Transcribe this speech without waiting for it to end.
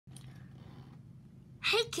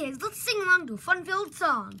Hey kids, let's sing along to a fun-filled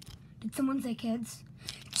song. Did someone say kids?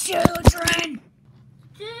 Children!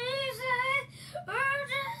 Jesus, we're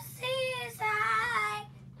just seaside.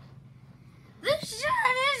 The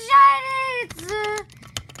sun is shining. It's a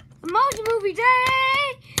emoji movie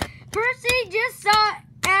day. Percy just saw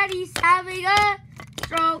and he's having a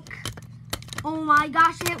stroke. Oh my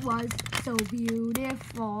gosh, it was so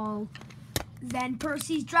beautiful. Then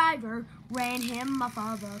Percy's driver ran him off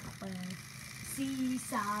of a cliff.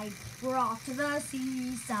 Seaside, we're off to the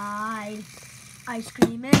seaside. Ice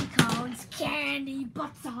cream and cones, candy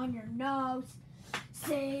butts on your nose.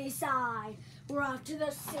 Seaside, we're off to the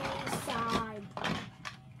seaside.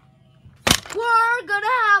 We're gonna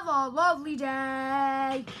have a lovely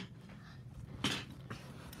day.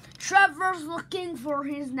 Trevor's looking for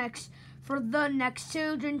the next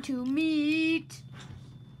children to meet.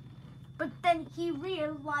 But then he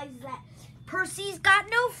realized that Percy's got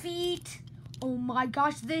no feet. Oh my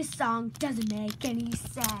gosh, this song doesn't make any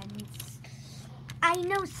sense. I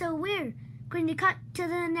know, so we're going to cut to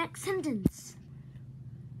the next sentence.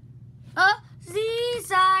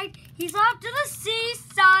 Seaside, he's off to the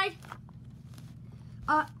seaside.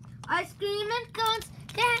 Ice cream and cones,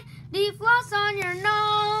 candy floss on your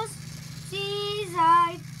nose.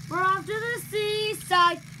 Seaside, we're off to the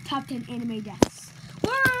seaside. Top 10 anime deaths.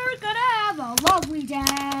 We're gonna have a lovely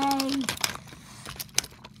day.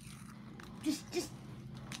 Just.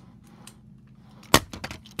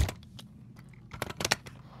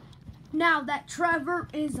 Now that Trevor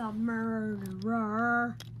is a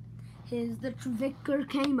murderer, the vicar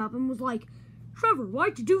came up and was like, Trevor,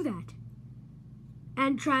 why'd you do that?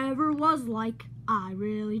 And Trevor was like, I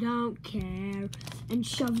really don't care, and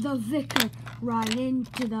shoved the vicar right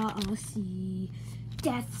into the sea.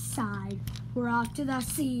 Death side, we're off to the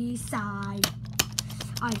seaside.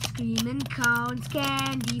 Ice cream and cones,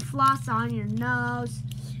 candy floss on your nose.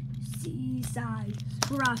 Seaside,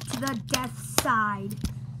 we're off to the death side.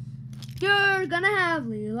 You're gonna have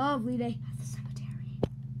a lovely day at the cemetery.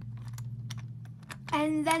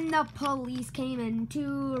 And then the police came in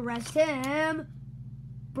to arrest him.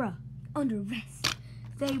 Bruh, under arrest.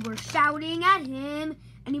 They were shouting at him,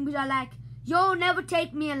 and he was all like, you'll never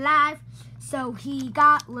take me alive. So he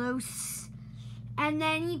got loose, and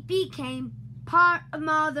then he became part of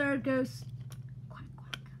Mother Goose. Quack,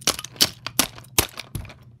 quack.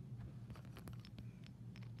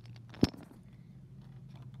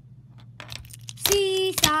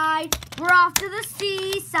 Seaside, we're off to the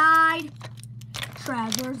seaside.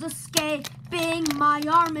 Trevor's escaping, my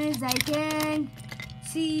arm is aching.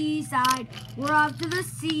 Seaside, we're off to the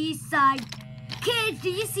seaside. Kids, do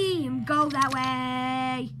you see him go that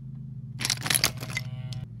way?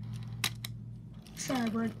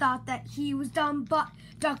 Trevor thought that he was dumb, but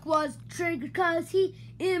Duck was triggered because he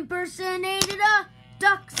impersonated a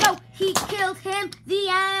duck, so he killed him. The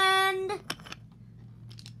end.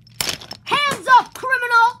 Hands up,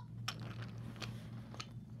 criminal!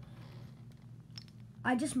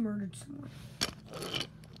 I just murdered someone.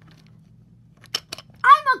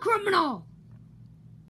 I'm a criminal!